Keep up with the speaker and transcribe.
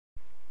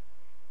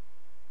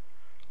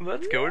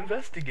Let's go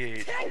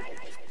investigate.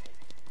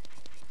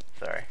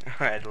 Sorry, I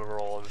had to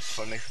roll. This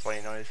one makes a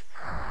funny noise.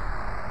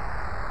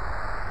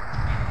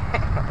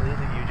 This is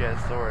a huge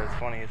ass sword. It's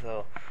funny as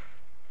hell.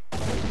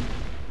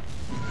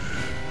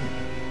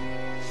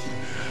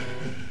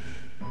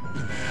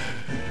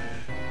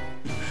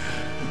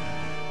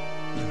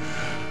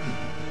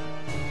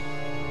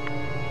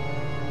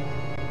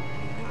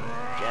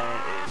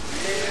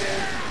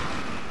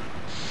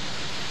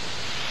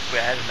 Wait,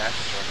 I have a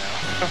master sword now.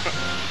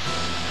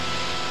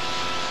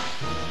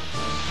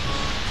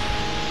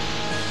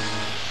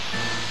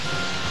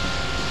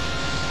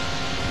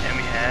 And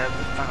we have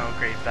the final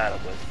great battle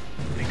with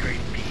the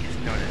great beast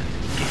known as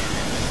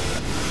Ganon.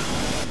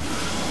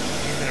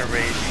 He's in a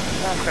rage. He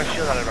knocks our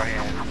shield out of our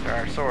hands, or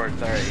our swords,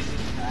 sorry.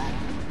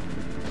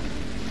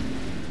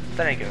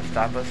 That ain't gonna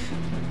stop us.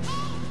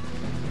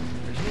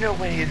 There's no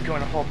way he's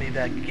going to hold me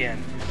back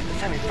again. This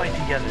time we fight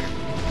together.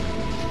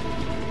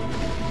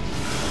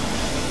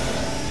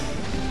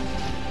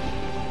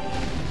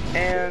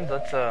 And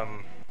let's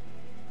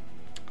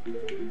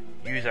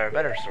use our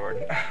better sword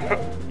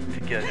to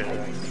get rid of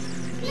them.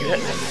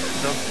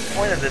 The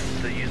point of this is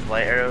to use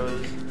light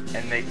arrows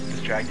and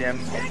distract him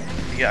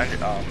to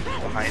get under,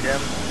 behind him.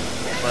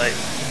 But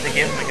since they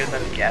gave him a good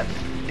amount of gap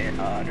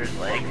under his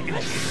legs, you can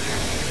just use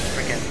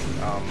freaking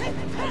under it.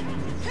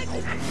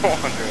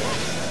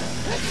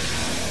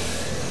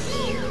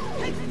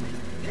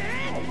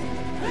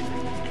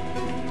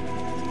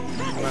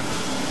 Come on.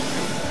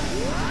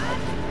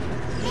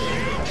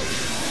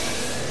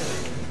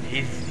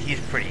 He's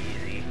pretty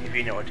easy if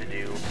you know what to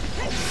do.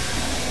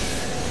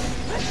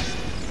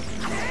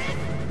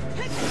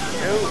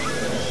 No.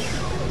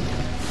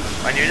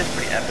 I knew it was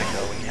pretty epic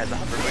though when you had the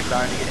hover wings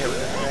on to get hit with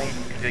this thing.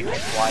 Because you can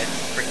fly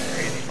freaking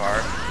crazy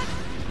far.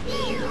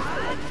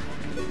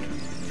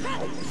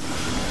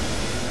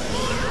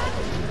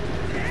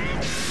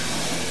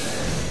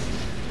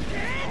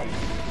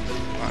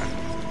 Come on.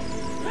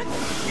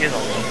 He has a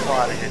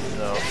lot of hits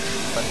though.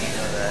 Let me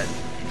know that.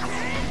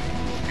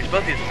 You're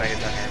supposed to use the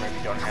Megaton Hammer if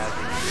you don't have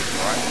the big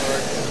Goron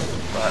sword,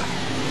 but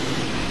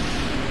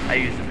I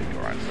use the big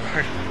Goron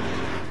sword.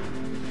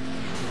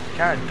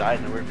 Kinda died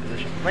in a weird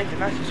position. Link, the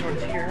Master Sword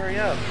is here, hurry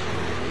up!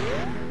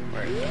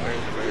 Where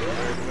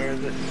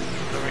is it?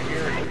 It's over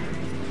here.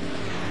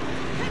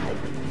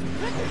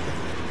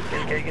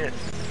 Get it.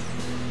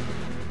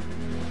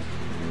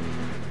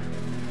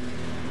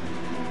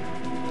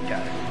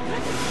 Got it.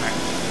 Alright,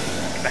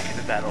 get back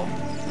into battle.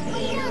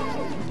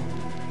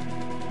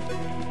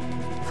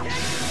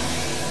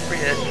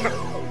 Hit.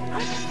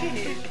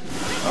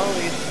 Oh,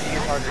 he's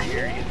harder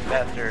here, he gets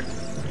faster.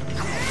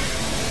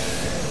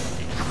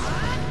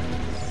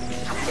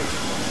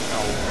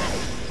 Oh.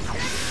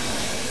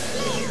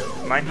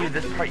 Mind you,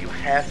 this part you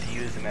have to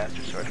use the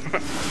Master Sword. You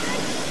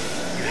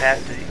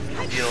have to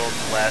deal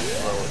the last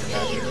blow with the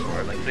Master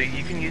Sword. Like, so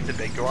you can use the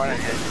big Goron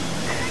and hit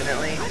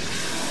infinitely,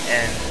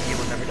 and he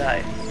will never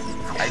die.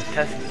 I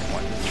tested this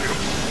once, it's true.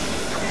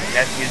 You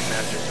have to use the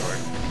Master Sword.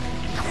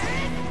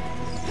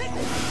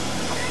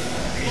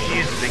 You can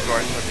use the big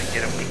Goron sword to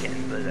get him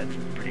weakened, but that's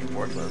pretty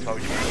worthless. Why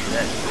would you want to do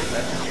that?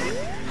 That's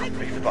just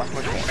makes the boss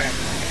much more epic.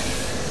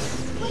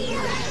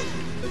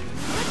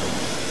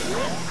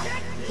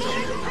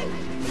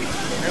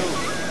 No.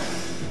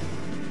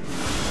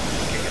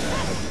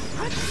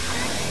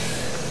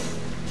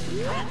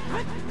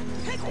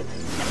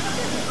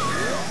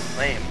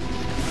 Lame.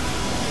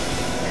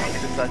 I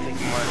guess it's not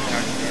taking more than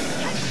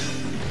damage.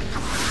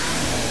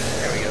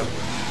 There we go.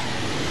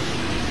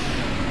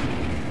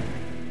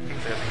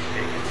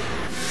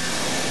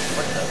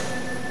 What the?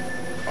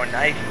 Oh,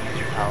 now you can use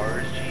your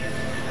powers, jeez.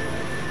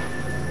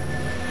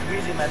 I'm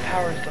using my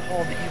powers to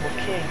hold the evil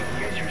king.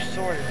 Use your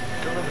sword to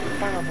deliver the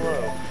final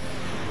blow.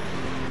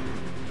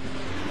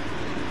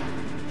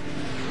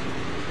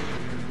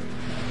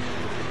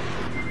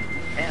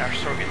 And our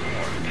sword gets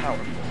more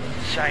powerful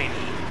and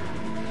shiny.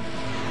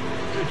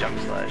 Do a jump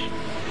slash.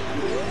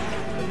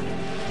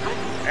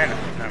 And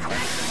never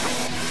mind.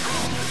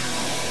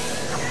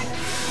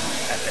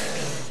 Epic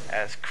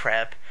as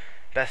crap.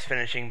 Best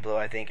finishing blow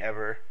I think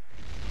ever.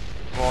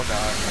 Well, no,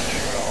 I'm not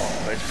sure at all,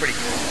 but it's pretty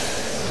cool.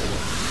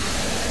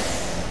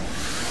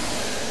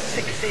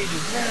 6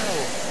 stages now.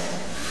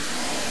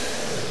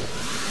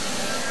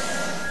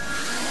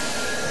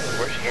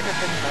 Where'd she get her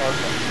fucking power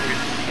from?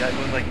 Seriously, you guys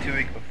was like 2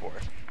 weeks before.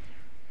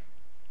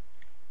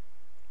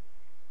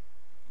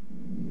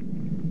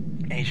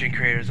 Ancient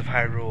creators of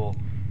Hyrule.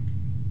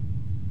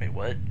 Wait,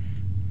 what?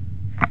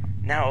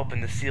 Now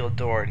open the sealed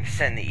door and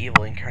send the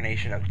evil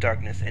incarnation of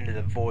darkness into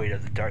the void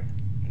of the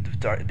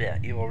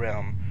evil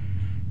realm.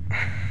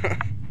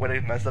 Would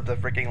have messed up the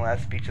freaking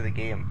last speech of the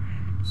game.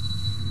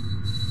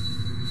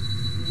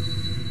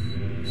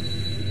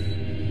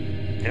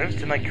 They don't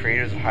seem like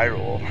creators of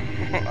Hyrule,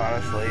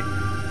 honestly.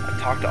 I've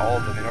talked to all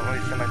of them, they don't really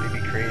seem like they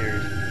be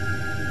creators.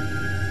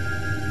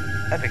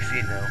 Epic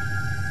seed though.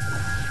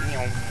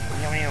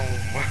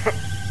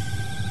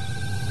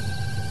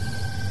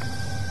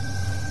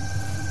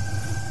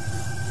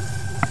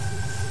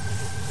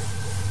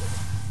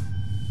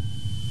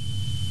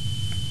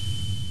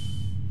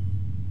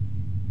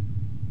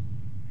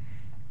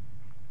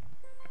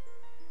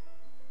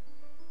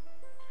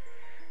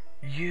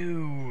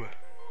 you.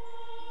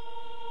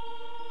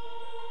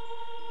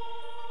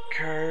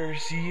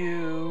 Curse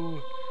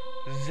you,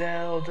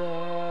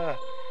 Zelda.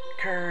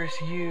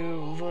 Curse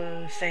you,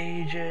 the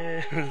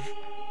sages.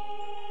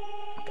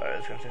 Thought I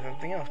was gonna say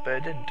something else, but I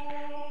didn't.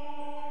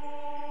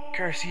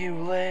 Curse you,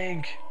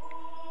 Link.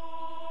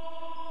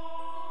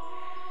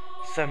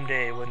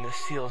 Someday when the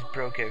seal's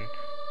broken.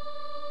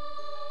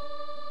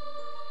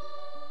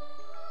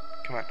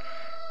 Come on.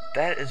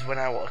 That is when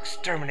I will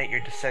exterminate your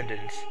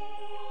descendants.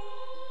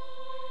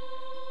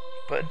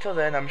 But until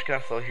then, I'm just gonna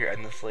float here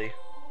endlessly.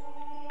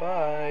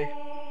 Bye.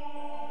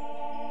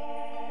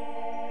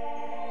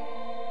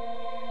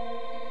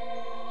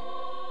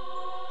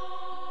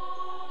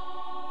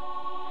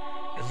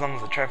 As long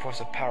as the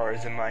Triforce of Power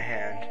is in my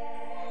hand.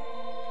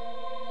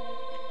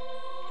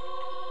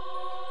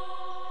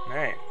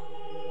 Alright.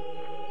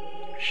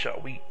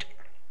 Sweet.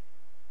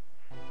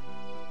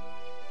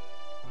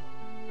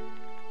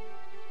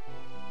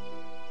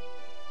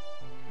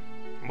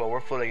 Well,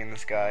 we're floating in the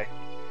sky.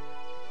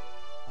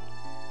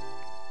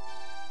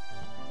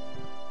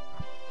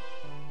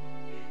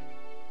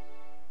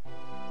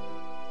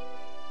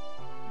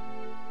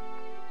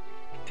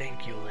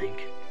 Thank you,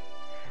 Link.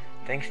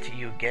 Thanks to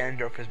you,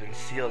 Ganondorf has been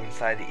sealed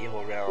inside the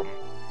evil realm.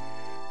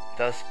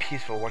 Thus,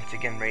 peace will once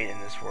again reign in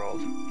this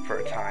world, for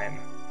a time.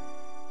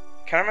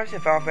 Kinda reminds me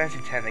of Final Fantasy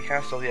X. They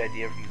kinda stole the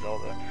idea from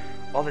Zelda.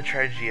 All the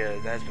tragedy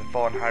that has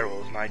befallen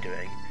Hyrule is my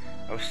doing.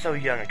 I was so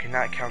young I could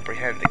not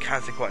comprehend the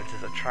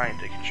consequences of trying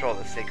to control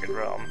the sacred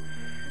realm.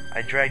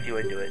 I dragged you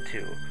into it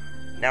too.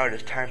 Now it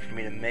is time for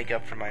me to make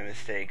up for my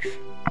mistakes.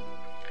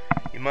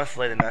 You must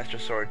lay the Master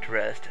Sword to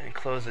rest and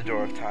close the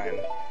door of time.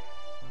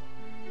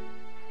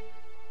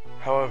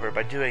 However,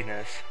 by doing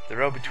this, the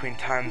road between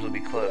times will be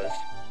closed.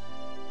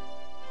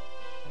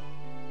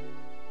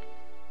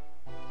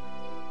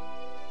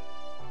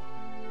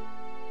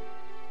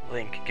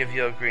 Link, give the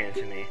Ocarina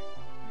to me.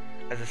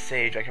 As a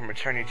sage, I can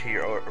return you to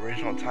your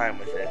original time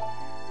with it.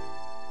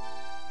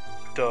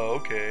 Duh,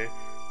 okay.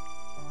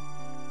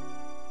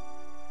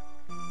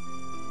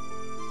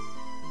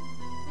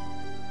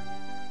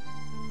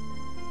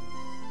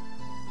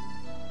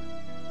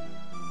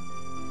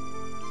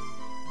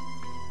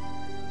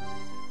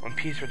 When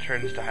peace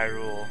returns to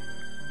Hyrule,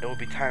 it will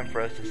be time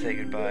for us to say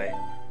goodbye.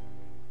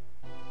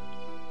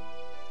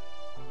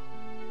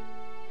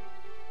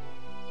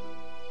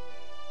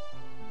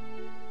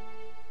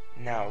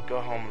 Now, go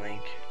home,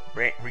 Link.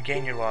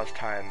 Regain your lost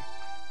time.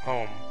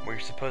 Home, where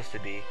you're supposed to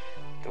be.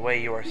 The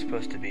way you are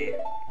supposed to be.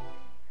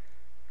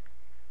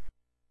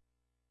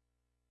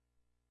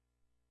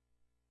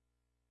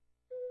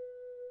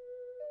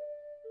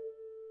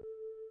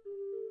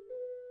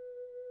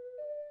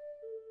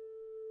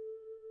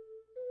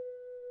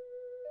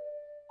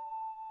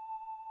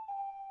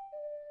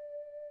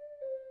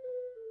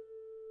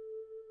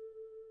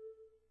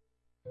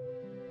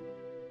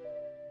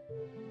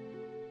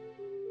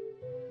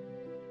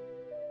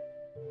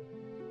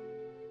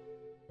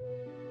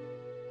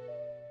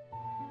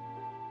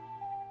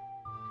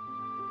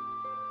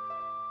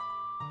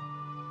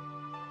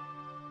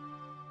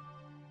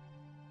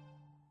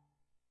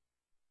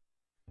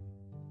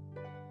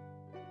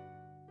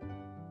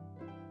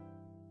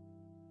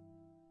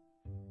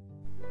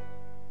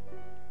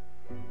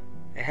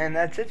 And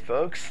that's it,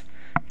 folks.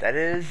 That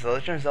is The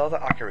Legend of Zelda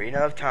Ocarina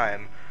of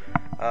Time.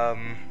 I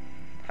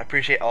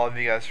appreciate all of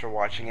you guys for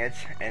watching it,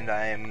 and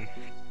I'm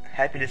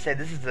happy to say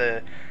this is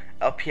the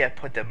LP I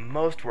put the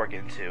most work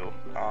into,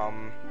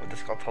 with the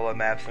Skulltula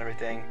maps and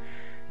everything.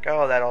 Got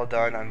all that all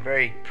done. I'm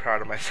very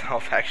proud of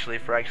myself, actually,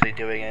 for actually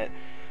doing it.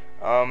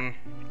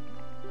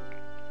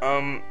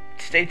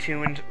 Stay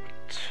tuned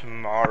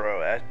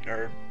tomorrow,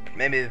 or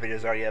maybe the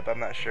video's already up, I'm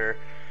not sure.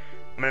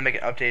 I'm gonna make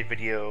an updated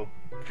video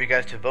for you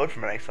guys to vote for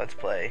my next Let's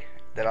Play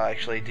that I'll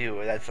actually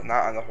do. That's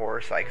not on the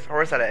horror side, because the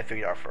horror side I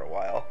figured out for a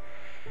while.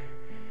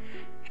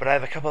 But I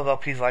have a couple of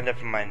LPs lined up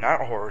from my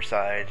not horror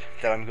side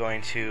that I'm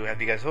going to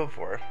have you guys vote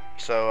for.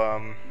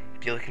 So,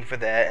 be looking for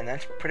that, and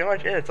that's pretty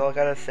much it. That's all I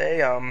gotta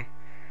say.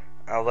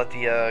 I'll let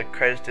the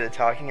credits do the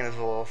talking, and there's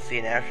a little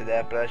scene after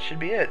that, but that should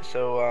be it.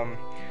 So,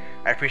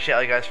 I appreciate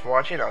all you guys for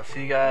watching. I'll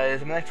see you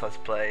guys in the next Let's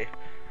Play,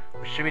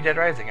 which should be Dead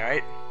Rising,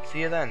 alright?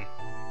 See you then.